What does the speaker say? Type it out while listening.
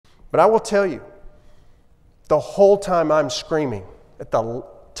But I will tell you, the whole time I'm screaming at the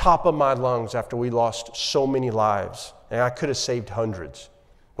top of my lungs after we lost so many lives, and I could have saved hundreds,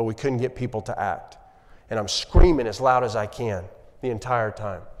 but we couldn't get people to act. And I'm screaming as loud as I can the entire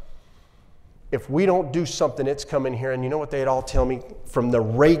time. If we don't do something, it's coming here. And you know what they'd all tell me? From the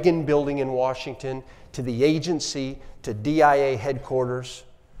Reagan building in Washington to the agency to DIA headquarters,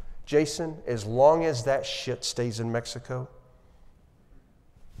 Jason, as long as that shit stays in Mexico,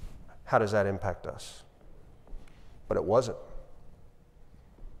 how does that impact us? But it wasn't.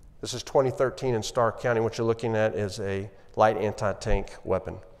 This is 2013 in Starr County. What you're looking at is a light anti-tank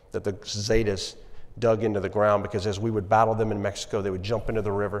weapon that the Zetas dug into the ground, because as we would battle them in Mexico, they would jump into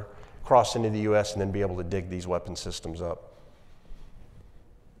the river, cross into the U.S., and then be able to dig these weapon systems up.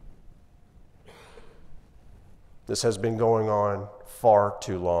 This has been going on far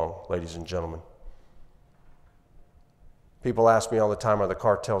too long, ladies and gentlemen. People ask me all the time, are the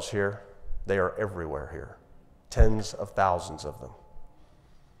cartels here? They are everywhere here. Tens of thousands of them.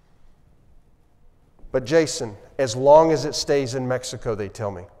 But Jason, as long as it stays in Mexico, they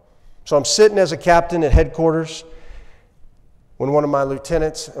tell me. So I'm sitting as a captain at headquarters when one of my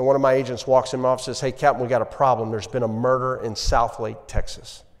lieutenants and one of my agents walks in my office and says, hey, Captain, we got a problem. There's been a murder in Southlake,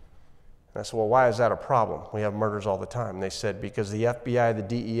 Texas. And I said, well, why is that a problem? We have murders all the time. And they said, because the FBI, the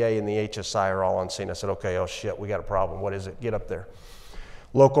DEA, and the HSI are all on scene. I said, okay, oh shit, we got a problem. What is it? Get up there.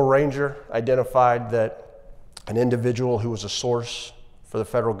 Local ranger identified that an individual who was a source for the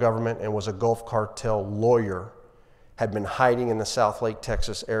federal government and was a Gulf cartel lawyer had been hiding in the Southlake,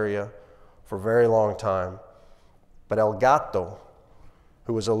 Texas area for a very long time. But El Gato,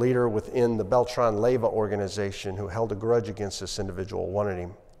 who was a leader within the Beltran Leyva organization who held a grudge against this individual, wanted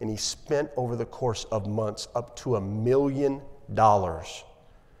him. And he spent over the course of months up to $1 million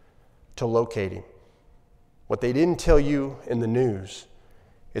to locate him. What they didn't tell you in the news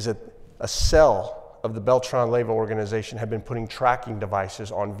is that a cell of the Beltran Leyva organization had been putting tracking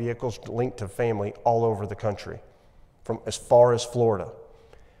devices on vehicles linked to family all over the country, from as far as Florida.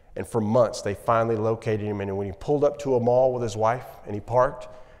 And for months, they finally located him. And when he pulled up to a mall with his wife and he parked,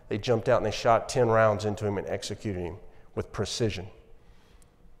 they jumped out and they shot 10 rounds into him and executed him with precision.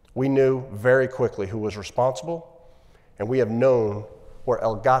 We knew very quickly who was responsible, and we have known where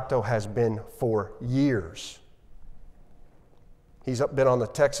El Gato has been for years. He's been on the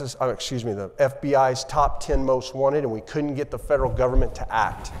the FBI's top 10 most wanted, and we couldn't get the federal government to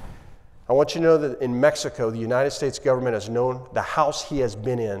act. I want you to know that in Mexico, the United States government has known the house he has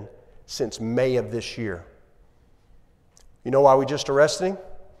been in since May of this year. You know why we just arrested him?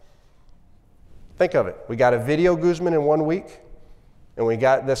 Think of it. We got a video Guzman in 1 week, and we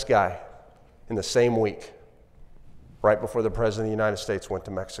got this guy in the same week, right before the President of the United States went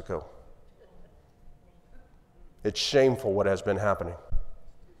to Mexico. It's shameful what has been happening.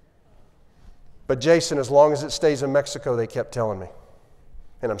 But Jason, as long as it stays in Mexico, they kept telling me.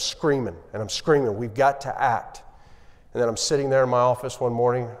 And I'm screaming, we've got to act. And then I'm sitting there in my office one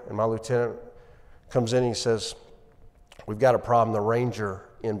morning, and my lieutenant comes in and he says, we've got a problem. The ranger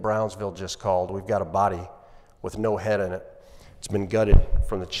in Brownsville just called. We've got a body with no head in it. It's been gutted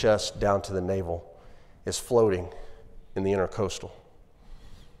from the chest down to the navel. It's floating in the intercoastal.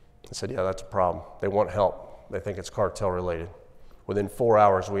 I said, yeah, that's a problem. They want help. They think it's cartel related. Within 4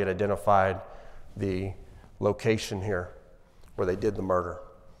 hours, we had identified the location here where they did the murder.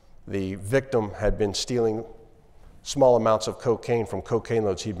 The victim had been stealing small amounts of cocaine from cocaine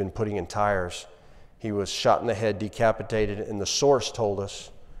loads he'd been putting in tires. He was shot in the head, decapitated, and the source told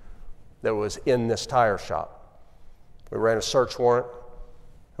us that it was in this tire shop. We ran a search warrant,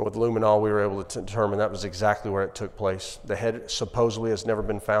 and with luminol, we were able to determine that was exactly where it took place. The head supposedly has never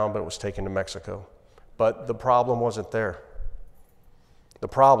been found, but it was taken to Mexico. But the problem wasn't there. The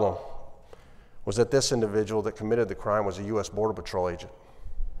problem was that this individual that committed the crime was a U.S. Border Patrol agent.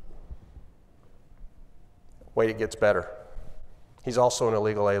 Wait, it gets better. He's also an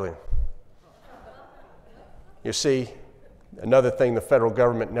illegal alien. You see, another thing the federal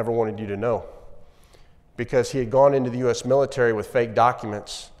government never wanted you to know, because he had gone into the U.S. military with fake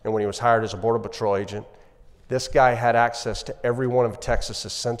documents, and when he was hired as a Border Patrol agent, this guy had access to every one of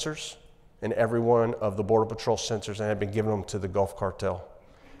Texas's sensors and every one of the Border Patrol sensors, and had been given them to the Gulf Cartel.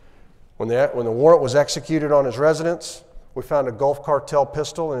 When the warrant was executed on his residence, we found a Gulf Cartel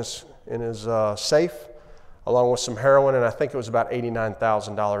pistol in his safe, along with some heroin, and I think it was about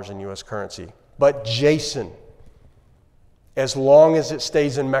 $89,000 in U.S. currency. But Jason, as long as it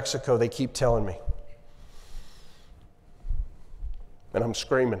stays in Mexico, they keep telling me. And I'm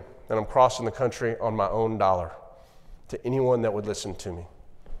screaming, and I'm crossing the country on my own dollar to anyone that would listen to me.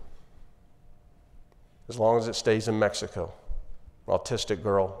 As long as it stays in Mexico, autistic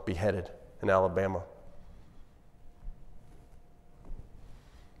girl beheaded in Alabama.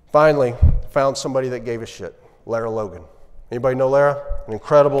 Finally, found somebody that gave a shit, Lara Logan. Anybody know Lara? An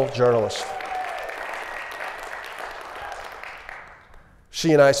incredible journalist.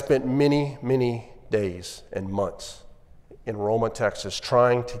 She and I spent many, many days and months in Roma, Texas,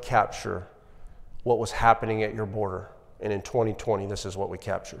 trying to capture what was happening at your border. And in 2020, this is what we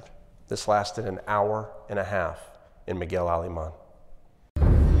captured. This lasted an hour and a half in Miguel Alemán.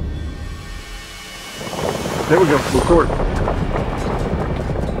 There we go, record.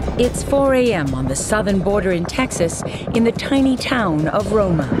 It's 4 a.m. on the southern border in Texas, in the tiny town of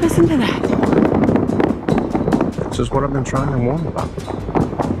Roma. Listen to that. This is what I've been trying to warn about.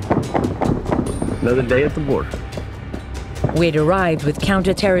 Another day at the border. We'd arrived with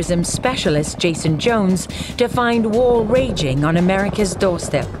counterterrorism specialist Jaeson Jones to find war raging on America's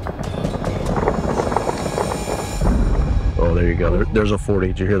doorstep. Oh, there you go. There's a 40.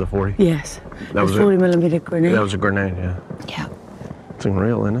 Did you hear the 40? Yes. That was a 40-millimeter grenade. That was a grenade, yeah. Yeah. It's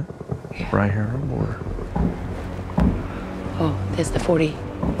real, isn't it? Yeah. Right here on the border. Oh, there's the 40.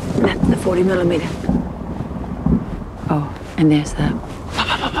 That's the 40-millimeter. Oh, and there's the...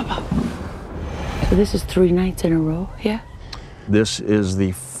 So this is 3 nights in a row here? This is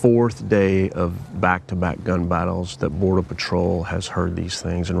the 4th day of back-to-back gun battles that Border Patrol has heard these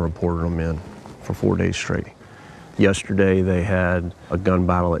things and reported them in for 4 days straight. Yesterday they had a gun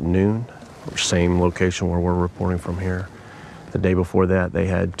battle at noon, same location where we're reporting from here. The day before that they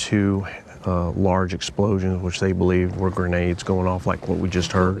had 2 large explosions, which they believed were grenades going off like what we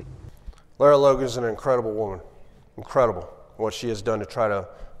just heard. Lara Logan is an incredible woman, incredible, what she has done to try to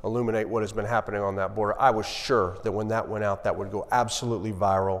illuminate what has been happening on that border. I was sure that when that went out, that would go absolutely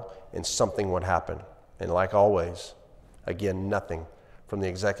viral and something would happen. And like always, again, nothing from the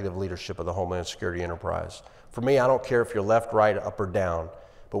executive leadership of the Homeland Security enterprise. For me, I don't care if you're left, right, up, or down,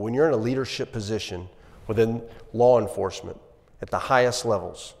 but when you're in a leadership position within law enforcement at the highest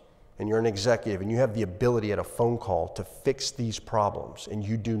levels, and you're an executive and you have the ability at a phone call to fix these problems and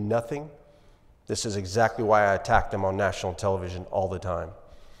you do nothing, this is exactly why I attack them on national television all the time.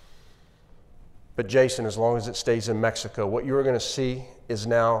 But Jaeson, as long as it stays in Mexico, what you're going to see is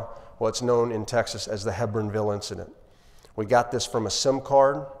now what's known in Texas as the Hebronville incident. We got this from a SIM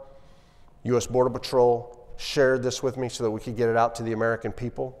card. U.S. Border Patrol shared this with me so that we could get it out to the American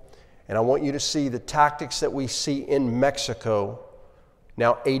people. And I want you to see the tactics that we see in Mexico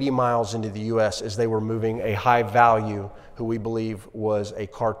now 80 miles into the U.S. as they were moving a high value who we believe was a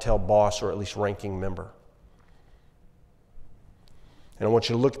cartel boss or at least ranking member. And I want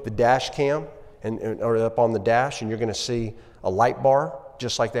you to look at the dash cam or up on the dash, and you're going to see a light bar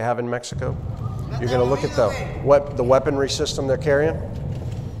just like they have in Mexico. You're going to look at the weaponry system they're carrying,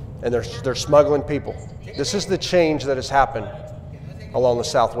 and they're smuggling people. This is the change that has happened along the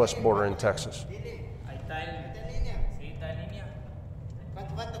southwest border in Texas.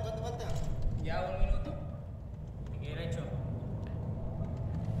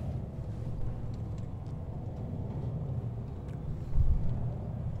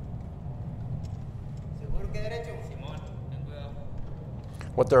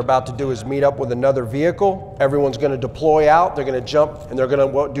 What they're about to do is meet up with another vehicle. Everyone's going to deploy out. They're going to jump, and they're going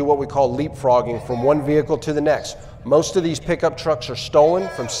to do what we call leapfrogging from one vehicle to the next. Most of these pickup trucks are stolen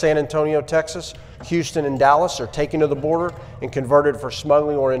from San Antonio, Texas. Houston and Dallas are taken to the border and converted for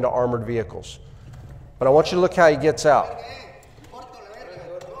smuggling or into armored vehicles. But I want you to look how he gets out.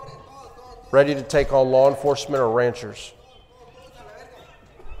 Ready to take on law enforcement or ranchers.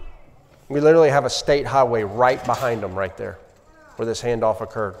 We literally have a state highway right behind them right there, where this handoff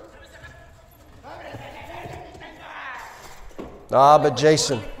occurred. But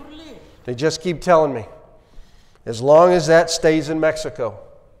Jaeson, they just keep telling me, as long as that stays in Mexico,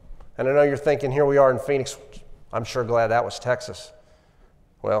 and I know you're thinking, here we are in Phoenix, I'm sure glad that was Texas.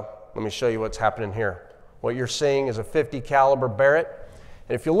 Well, let me show you what's happening here. What you're seeing is a .50 caliber Barrett,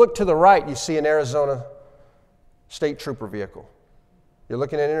 and if you look to the right, you see an Arizona state trooper vehicle. You're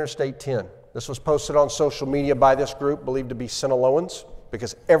looking at Interstate 10. This was posted on social media by this group, believed to be Sinaloans,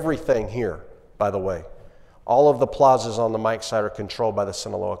 because everything here, by the way, all of the plazas on the Mike side are controlled by the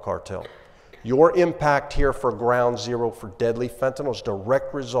Sinaloa cartel. Your impact here for Ground Zero for deadly fentanyl is a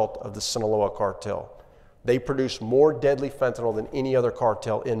direct result of the Sinaloa cartel. They produce more deadly fentanyl than any other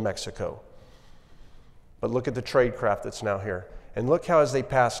cartel in Mexico. But look at the trade craft that's now here. And look how as they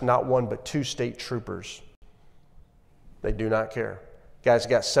pass not one but 2 state troopers, they do not care. Guy's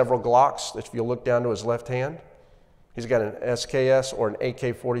got several Glocks. If you look down to his left hand, he's got an SKS or an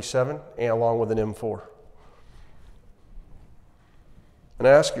AK-47 and along with an M4. And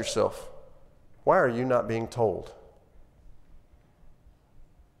ask yourself, why are you not being told?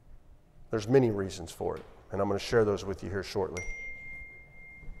 There's many reasons for it, and I'm going to share those with you here shortly.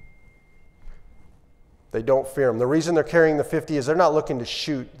 They don't fear them. The reason they're carrying the 50 is they're not looking to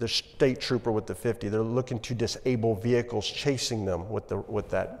shoot the state trooper with the 50. They're looking to disable vehicles chasing them with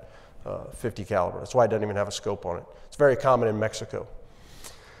that 50 caliber. That's why it doesn't even have a scope on it. It's very common in Mexico.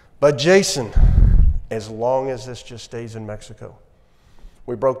 But Jaeson, as long as this just stays in Mexico.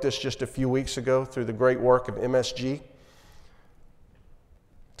 We broke this just a few weeks ago through the great work of MSG.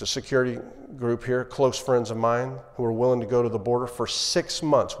 It's a security group here, close friends of mine who are willing to go to the border. For 6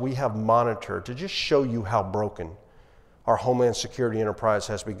 months, we have monitored to just show you how broken our Homeland Security enterprise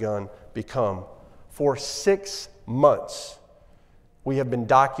has become. For 6 months, we have been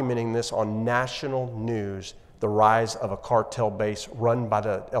documenting this on national news, the rise of a cartel base run by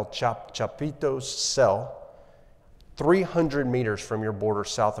the El Chapito's cell, 300 meters from your border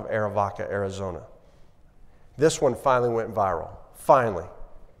south of Arivaca, Arizona. This one finally went viral. Finally.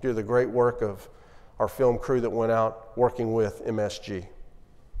 Due to the great work of our film crew that went out working with MSG.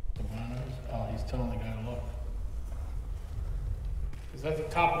 Oh, he's telling the guy to look. Is that the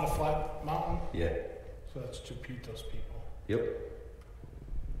top of the flat mountain? Yeah. So that's Chapitos people. Yep.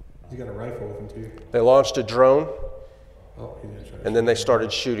 He's got a rifle with him too. They launched a drone, Oh, he didn't try to and then they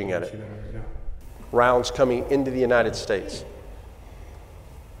started shooting at it. shoot at him right now. Rounds coming into the United States.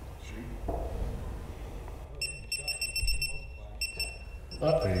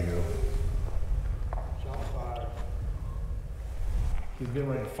 There you go. Shots fired. He's getting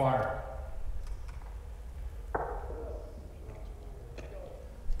ready to fire.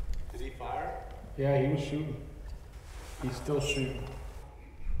 Did he fire? Yeah, he was shooting. He's still shooting.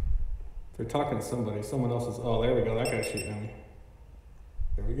 They're talking to somebody. Someone else is. Oh, there we go. That guy's shooting at me.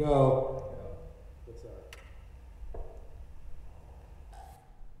 There we go.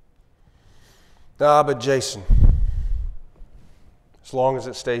 But Jaeson, as long as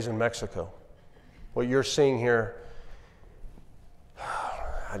it stays in Mexico, what you're seeing here,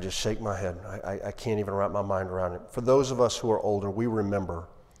 I just shake my head. I can't even wrap my mind around it. For those of us who are older, we remember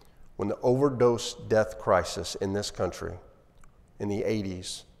when the overdose death crisis in this country in the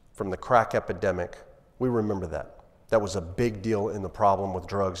 80s from the crack epidemic, we remember that. That was a big deal in the problem with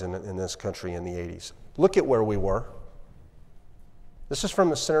drugs in this country in the 80s. Look at where we were. This is from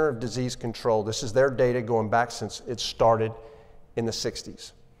the Center of Disease Control. This is their data going back since it started in the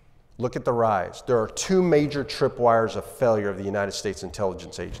 60s. Look at the rise. There are 2 major tripwires of failure of the United States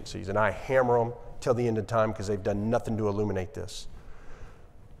intelligence agencies, and I hammer them till the end of time because they've done nothing to illuminate this.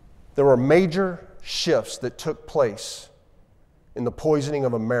 There were major shifts that took place in the poisoning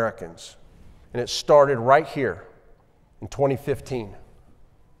of Americans, and it started right here in 2015.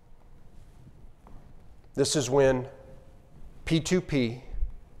 This is when P2P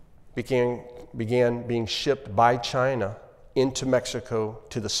began being shipped by China into Mexico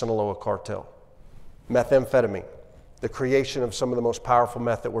to the Sinaloa cartel. Methamphetamine, the creation of some of the most powerful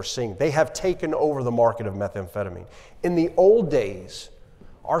meth that we're seeing. They have taken over the market of methamphetamine. In the old days,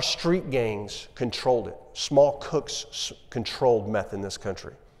 our street gangs controlled it. Small cooks controlled meth in this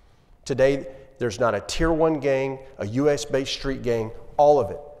country. Today, there's not a tier 1 gang, a US-based street gang, all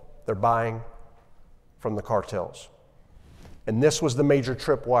of it. They're buying from the cartels. And this was the major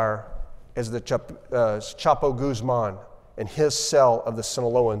tripwire as the Chapo Guzman and his cell of the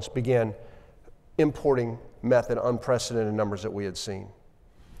Sinaloans began importing meth in unprecedented numbers that we had seen.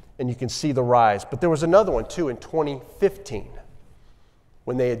 And you can see the rise. But there was another one too in 2015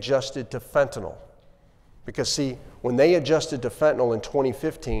 when they adjusted to fentanyl. Because see, when they adjusted to fentanyl in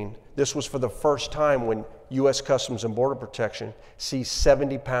 2015, this was for the first time when U.S. Customs and Border Protection seized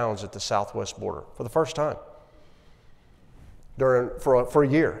 70 pounds at the southwest border. For the first time. For a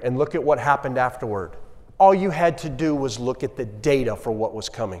year. And look at what happened afterward. All you had to do was look at the data for what was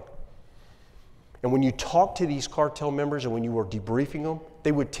coming. And when you talk to these cartel members and when you were debriefing them,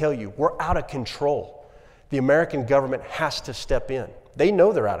 they would tell you, we're out of control. The American government has to step in. They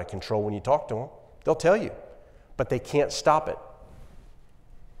know they're out of control when you talk to them. They'll tell you, but they can't stop it.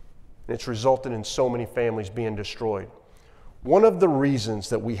 And it's resulted in so many families being destroyed. One of the reasons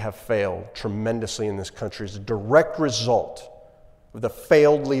that we have failed tremendously in this country is a direct result of the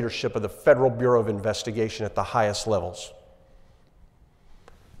failed leadership of the Federal Bureau of Investigation at the highest levels.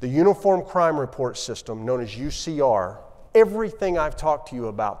 The Uniform Crime Report System, known as UCR, everything I've talked to you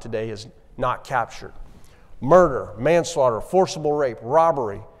about today is not captured. Murder, manslaughter, forcible rape,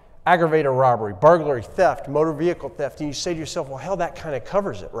 robbery, aggravated robbery, burglary, theft, motor vehicle theft. And you say to yourself, well, hell, that kind of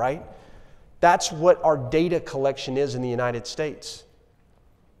covers it, right? That's what our data collection is in the United States.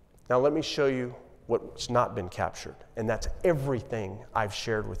 Now let me show you what's not been captured, and that's everything I've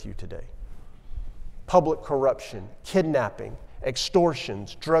shared with you today. Public corruption, kidnapping,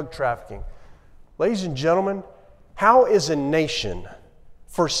 extortions, drug trafficking. Ladies and gentlemen, how is a nation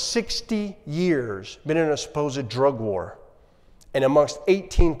for 60 years been in a supposed drug war, and amongst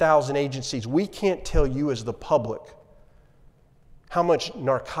 18,000 agencies, we can't tell you as the public how much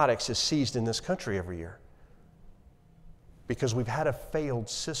narcotics is seized in this country every year? Because we've had a failed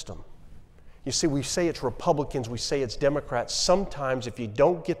system. You see, we say it's Republicans, we say it's Democrats. Sometimes if you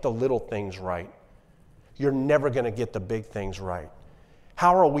don't get the little things right, you're never going to get the big things right.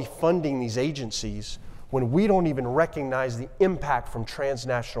 How are we funding these agencies when we don't even recognize the impact from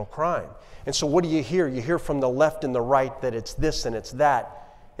transnational crime? And so what do you hear? You hear from the left and the right that it's this and it's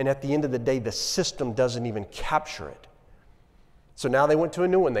that, and at the end of the day, the system doesn't even capture it. So now they went to a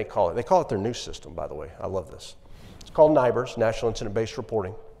new one, they call it their new system, by the way. I love this. It's called NIBRS, National Incident-Based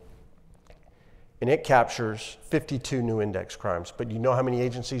Reporting. And it captures 52 new index crimes. But you know how many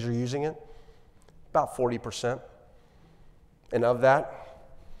agencies are using it? About 40%. And of that,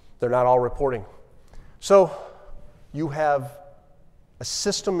 they're not all reporting. So you have a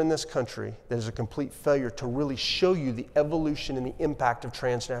system in this country that is a complete failure to really show you the evolution and the impact of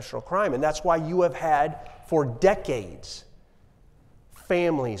transnational crime. And that's why you have had, for decades,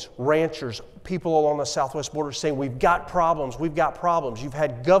 families, ranchers, people along the southwest border saying, we've got problems, we've got problems. You've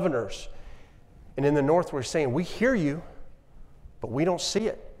had governors. And in the north, we're saying, we hear you, but we don't see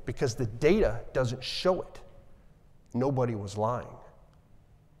it because the data doesn't show it. Nobody was lying.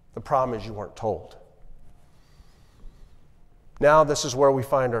 The problem is you weren't told. Now this is where we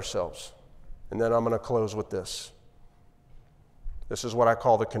find ourselves. And then I'm going to close with this. This is what I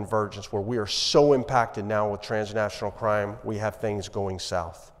call the convergence, where we are so impacted now with transnational crime, we have things going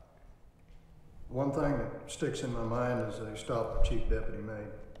south. One thing that sticks in my mind is a stop the chief deputy made.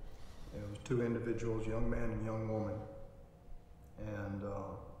 It was two individuals, young man and young woman. And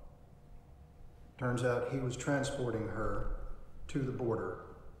turns out he was transporting her to the border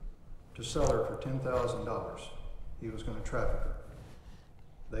to sell her for $10,000. He was going to traffic her.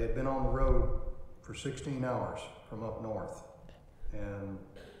 They had been on the road for 16 hours from up north. And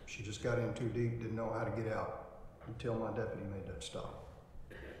she just got in too deep, didn't know how to get out until my deputy made that stop.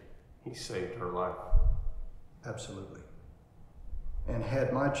 He saved her life. Absolutely. And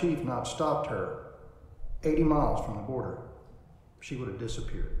had my chief not stopped her 80 miles from the border, she would have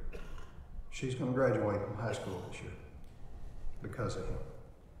disappeared. She's going to graduate from high school this year because of him.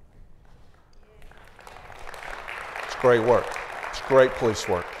 It's great work. It's great police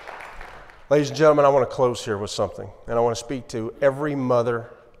work. Ladies and gentlemen, I want to close here with something, and I want to speak to every mother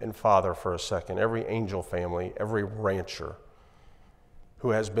and father for a second, every angel family, every rancher who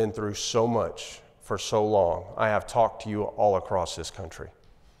has been through so much for so long. I have talked to you all across this country.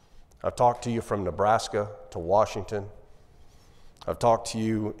 I've talked to you from Nebraska to Washington. I've talked to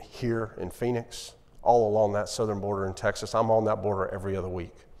you here in Phoenix, all along that southern border in Texas. I'm on that border every other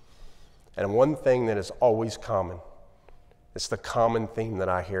week. And one thing that is always common, it's the common theme that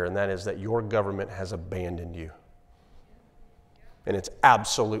I hear, and that is that your government has abandoned you. And it's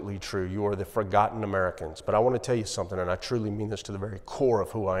absolutely true. You are the forgotten Americans. But I want to tell you something, and I truly mean this to the very core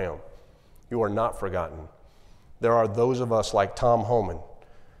of who I am. You are not forgotten. There are those of us like Tom Homan,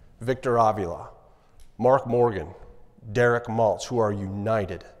 Victor Avila, Mark Morgan, Derek Maltz, who are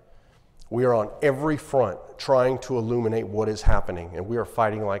united. We are on every front trying to illuminate what is happening, and we are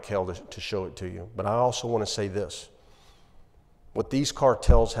fighting like hell to show it to you. But I also want to say this. What these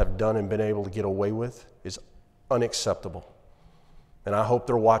cartels have done and been able to get away with is unacceptable. And I hope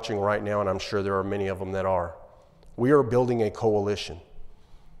they're watching right now, and I'm sure there are many of them that are. We are building a coalition,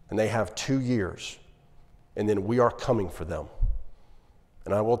 and they have 2 years, and then we are coming for them.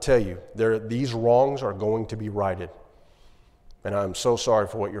 And I will tell you, these wrongs are going to be righted. And I'm so sorry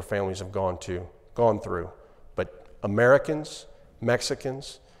for what your families have gone through. But Americans,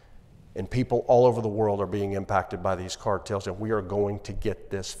 Mexicans, and people all over the world are being impacted by these cartels, and we are going to get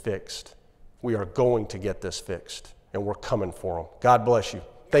this fixed. We are going to get this fixed, and we're coming for them. God bless you.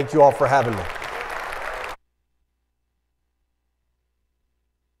 Thank you all for having me.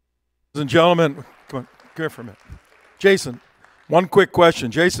 Ladies and gentlemen, come on, come here for a minute. Jason, one quick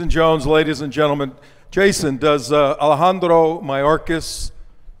question. Jaeson Jones, ladies and gentlemen. Jason, does Alejandro Mayorkas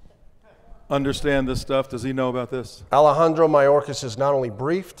understand this stuff? Does he know about this? Alejandro Mayorkas is not only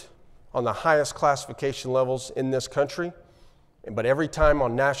briefed on the highest classification levels in this country, but every time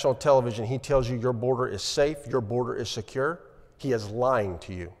on national television he tells you your border is safe, your border is secure, he is lying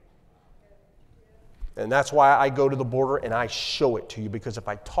to you. And that's why I go to the border and I show it to you, because if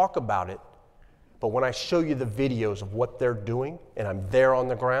I talk about it, but when I show you the videos of what they're doing and I'm there on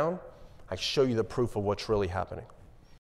the ground, I show you the proof of what's really happening.